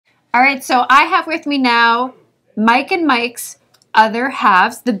All right, so I have with me now Mike and Mike's other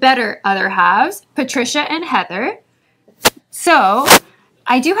halves, the better other halves, Patricia and Heather. So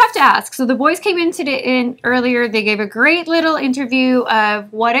I do have to ask. So the boys came in earlier. They gave a great little interview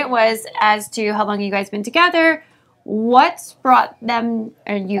of what it was as to how long you guys been together, what's brought them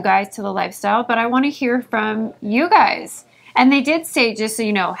and you guys to the lifestyle. But I want to hear from you guys. And they did say, just so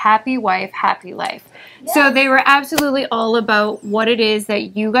you know, happy wife, happy life. Yes. So they were absolutely all about what it is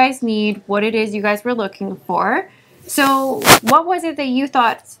that you guys need, what it is you guys were looking for. So what was it that you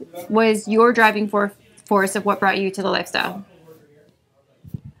thought was your driving force of what brought you to the lifestyle?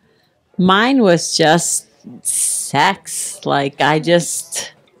 Mine was just sex. Like, I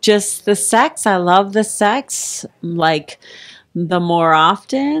just the sex. I love the sex. Like, the more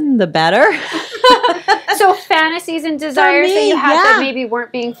often, the better. So fantasies and desires that you had that maybe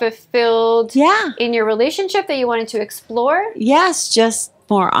weren't being fulfilled in your relationship that you wanted to explore? Yes, just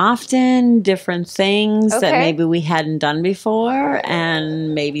more often, different things that maybe we hadn't done before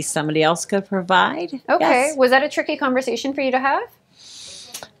and maybe somebody else could provide. Okay. Yes. Was that a tricky conversation for you to have?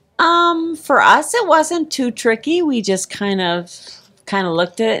 For us, it wasn't too tricky. We just kind of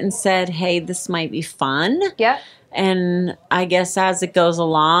looked at it and said, hey, this might be fun. Yeah. And I guess as it goes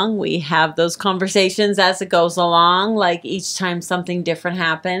along, we have those conversations as it goes along. Like, each time something different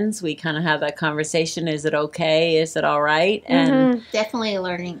happens, we kind of have that conversation. Is it okay? Is it all right? And definitely a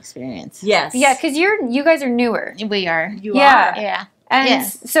learning experience. Yes. Yeah, because you guys are newer. We are. You are. Yeah. And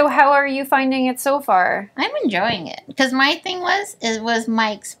so how are you finding it so far? I'm enjoying it. Because my thing was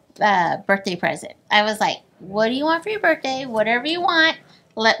Mike's birthday present. I was like, what do you want for your birthday? Whatever you want.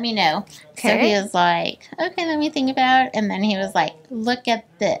 Let me know. Okay. So he was like, okay, let me think about it. And then he was like, look at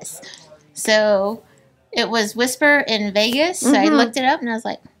this. So it was Whisper in Vegas. So I looked it up and I was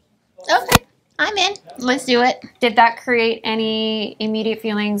like, okay, I'm in. Let's do it. Did that create any immediate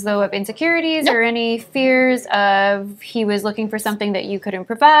feelings, though, of insecurities or any fears of he was looking for something that you couldn't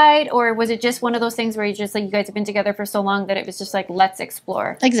provide? Or was it just one of those things where you just, like, you guys have been together for so long that it was just like, let's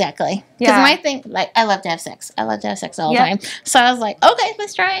explore? Exactly. Because my thing, like, I love to have sex. I love to have sex all the time. So I was like, okay,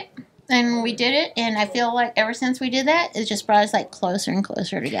 let's try it. And we did it, and I feel like ever since we did that, it just brought us, like, closer and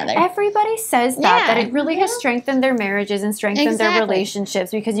closer together. Everybody says that it really has strengthened their marriages and strengthened their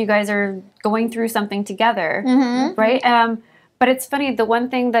relationships because you guys are going through something together, right? But it's funny, the one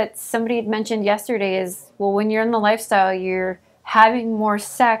thing that somebody had mentioned yesterday is, well, when you're in the lifestyle, you're having more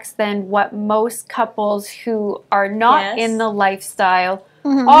sex than what most couples who are not in the lifestyle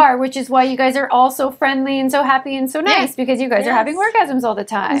are, which is why you guys are all so friendly and so happy and so nice because you guys are having orgasms all the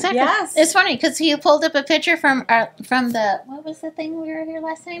time. Exactly. Yes. It's funny because he pulled up a picture from the, what was the thing we were here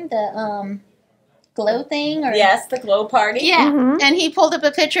last time? The glow thing? Or yes, the glow party. Yeah. And he pulled up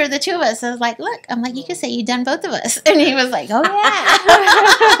a picture of the two of us. I was like, look, I'm like, you could say you've done both of us. And he was like, oh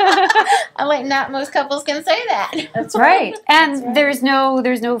yeah. I'm like, not most couples can say that. That's right. And there's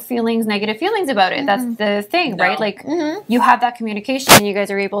no feelings, negative feelings about it. That's the thing, right? Like you have that communication and you guys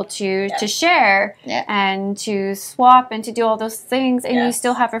are able to share and to swap and to do all those things and you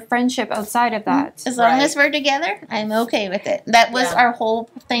still have a friendship outside of that. As long as we're together, I'm okay with it. That was our whole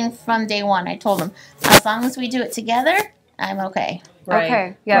thing from day one. I told him, as long as we do it together, I'm okay. Right.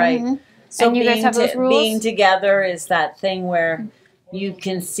 Okay. Yeah. Right. So and you guys have those rules? Being together is that thing where you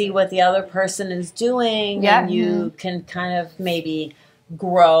can see what the other person is doing and you can kind of maybe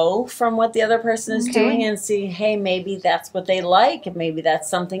grow from what the other person is doing and see, hey, maybe that's what they like and maybe that's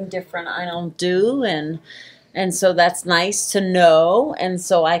something different I don't do and so that's nice to know and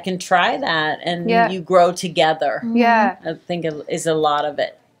so I can try that and you grow together. Yeah. I think it is a lot of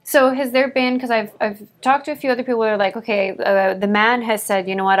it. So has there been, because I've talked to a few other people that are like, okay, the man has said,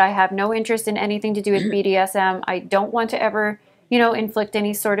 you know what, I have no interest in anything to do with BDSM. I don't want to ever, inflict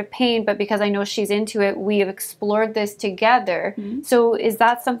any sort of pain, but because I know she's into it, we have explored this together. So is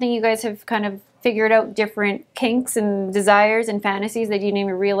that something you guys have kind of figured out different kinks and desires and fantasies that you didn't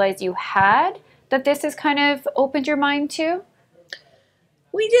even realize you had, that this has kind of opened your mind to?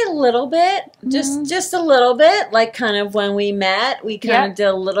 We did a little bit, just a little bit, like kind of when we met, we kind of did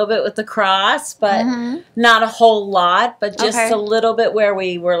a little bit with the cross, but not a whole lot, but just a little bit where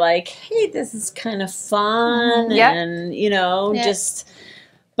we were like, hey, this is kind of fun, and, just,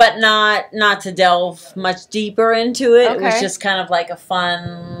 but not to delve much deeper into it. It was just kind of like a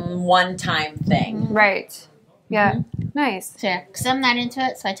fun one-time thing. Right. Yeah. Nice. Yeah, because I'm not into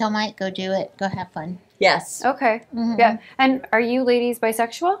it, so I tell Mike, go do it, go have fun. Yes. Okay. Yeah. And are you ladies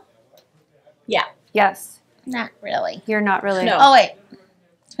bisexual? Yeah. Yes. Not really. You're not really? No. Oh, wait.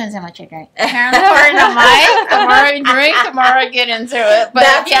 Depends how much I drink. Apparently, according to Mike, the more I drink, the more I get into it. But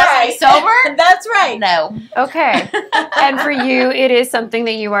That's if you ask me sober, that's right. No. Okay. And for you, it is something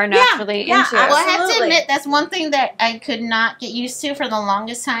that you are naturally into. Well, I have to admit, that's one thing that I could not get used to for the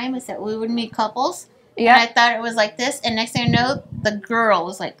longest time is that we would meet couples. Yeah. And I thought it was like this. And next thing I know, the girl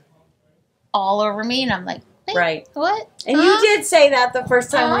was like all over me. And I'm like, right. What? And you did say that the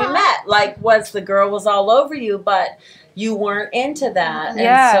first time we met. Like, the girl was all over you, but you weren't into that.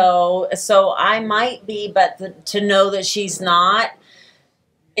 Yeah. And so I might be, but to know that she's not,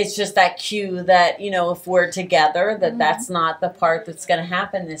 it's just that cue that, if we're together, that's not the part that's going to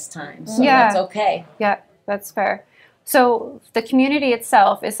happen this time. So that's okay. Yeah, that's fair. So the community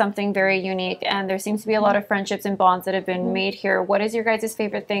itself is something very unique, and there seems to be a lot of friendships and bonds that have been made here. What is your guys'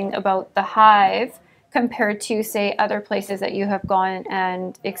 favorite thing about the Hive compared to, say, other places that you have gone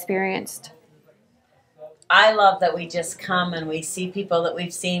and experienced? I love that we just come and we see people that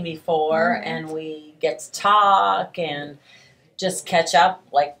we've seen before, and we get to talk and just catch up,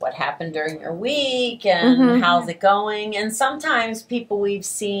 like what happened during your week and how's it going. And sometimes people we've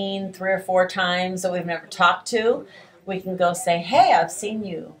seen 3 or 4 times that we've never talked to, we can go say, hey, I've seen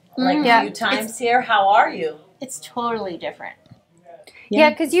you like a few times here. How are you? It's totally different.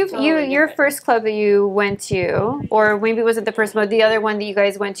 Yeah, because your first club that you went to, or maybe it wasn't the first one, the other one that you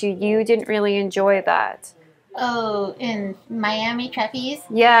guys went to, you didn't really enjoy that. Oh, in Miami Trapeze?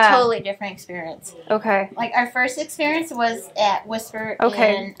 Yeah. Totally different experience. Okay. Like, our first experience was at Whisper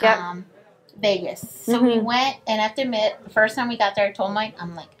in Vegas. So we went, and I have to admit, the first time we got there, I told Mike,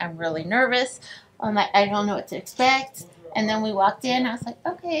 I'm really nervous. I'm like, I don't know what to expect. And then we walked in, I was like,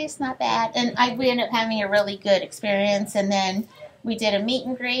 okay, it's not bad. And we ended up having a really good experience. And then we did a meet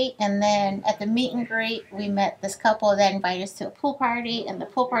and greet. And then at the meet and greet, we met this couple that invited us to a pool party. And the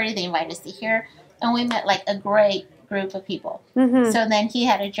pool party, they invited us to here. And we met like a great group of people. So then he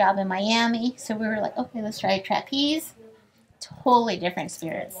had a job in Miami. So we were like, okay, let's try trapeze. Totally different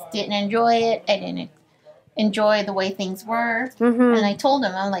experience. Didn't enjoy it. I didn't enjoy the way things were. And I told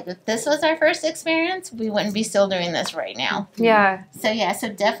him, I'm like, if this was our first experience, we wouldn't be still doing this right now. Yeah. So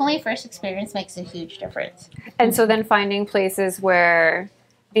definitely first experience makes a huge difference. And so then finding places where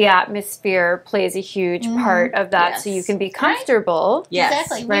the atmosphere plays a huge part of that, so you can be comfortable. Right? Yes.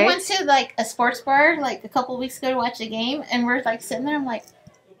 Exactly. Right? We went to like a sports bar like a couple weeks ago to watch a game, and we're like sitting there, I'm like,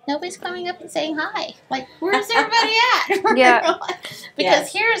 nobody's coming up and saying hi. Like, where's everybody at? Yeah.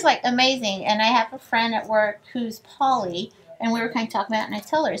 Because here is like amazing, and I have a friend at work who's poly, and we were kind of talking about it, and I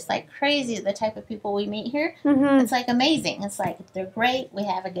tell her it's like crazy the type of people we meet here. It's like amazing. It's like they're great. We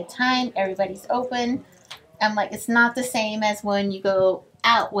have a good time. Everybody's open. I'm like, it's not the same as when you go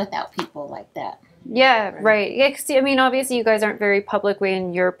out without people like that. Yeah, right. Yeah, 'cause, I mean, obviously you guys aren't very public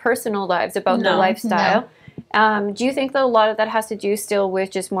in your personal lives about the lifestyle. Do you think that a lot of that has to do still with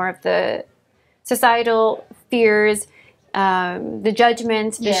just more of the societal fears, the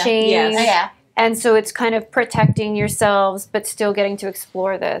judgment, the shame? Yeah. And so it's kind of protecting yourselves, but still getting to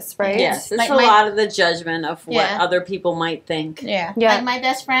explore this, right? Yes, it's a lot of the judgment of what other people might think. Yeah. Like my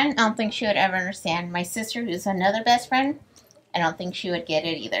best friend, I don't think she would ever understand. My sister, who's another best friend, I don't think she would get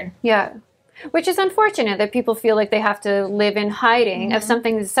it either. Yeah. Which is unfortunate that people feel like they have to live in hiding of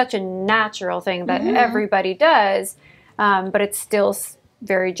something that's such a natural thing that everybody does, but it's still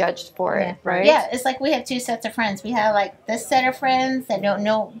very judged for it, right? Yeah, it's like we have 2 sets of friends. We have like this set of friends that don't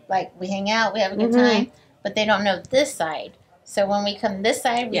know, like we hang out, we have a good time, but they don't know this side. So when we come this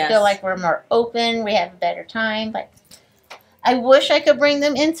side, we feel like we're more open, we have a better time. Like, I wish I could bring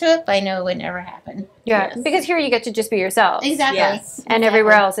them into it, but I know it would never happen. Yeah, because here you get to just be yourself. Exactly. Yes. And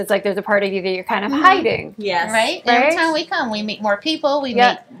everywhere else, it's like there's a part of you that you're kind of hiding. Yes. Right? Every time we come, we meet more people, we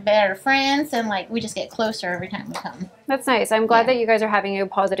make better friends, and like we just get closer every time we come. That's nice. I'm glad that you guys are having a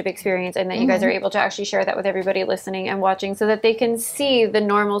positive experience and that you guys are able to actually share that with everybody listening and watching so that they can see the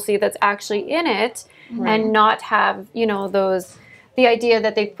normalcy that's actually in it and not have, the idea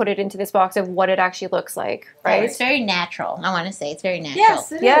that they've put it into this box of what it actually looks like, right? It's very natural. I want to say it's very natural.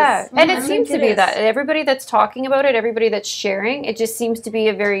 Yes, it is. And it seems to be that. Everybody that's talking about it, everybody that's sharing, it just seems to be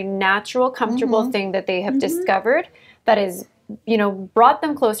a very natural, comfortable thing that they have discovered that is, brought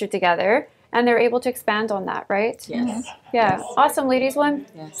them closer together, and they're able to expand on that, right? Yes. Yeah. Yes. Awesome, ladies. Well,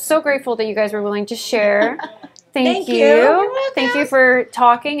 I'm so grateful that you guys were willing to share. Thank you. You're welcome. Thank you for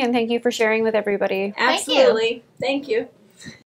talking, and thank you for sharing with everybody. Absolutely. Thank you.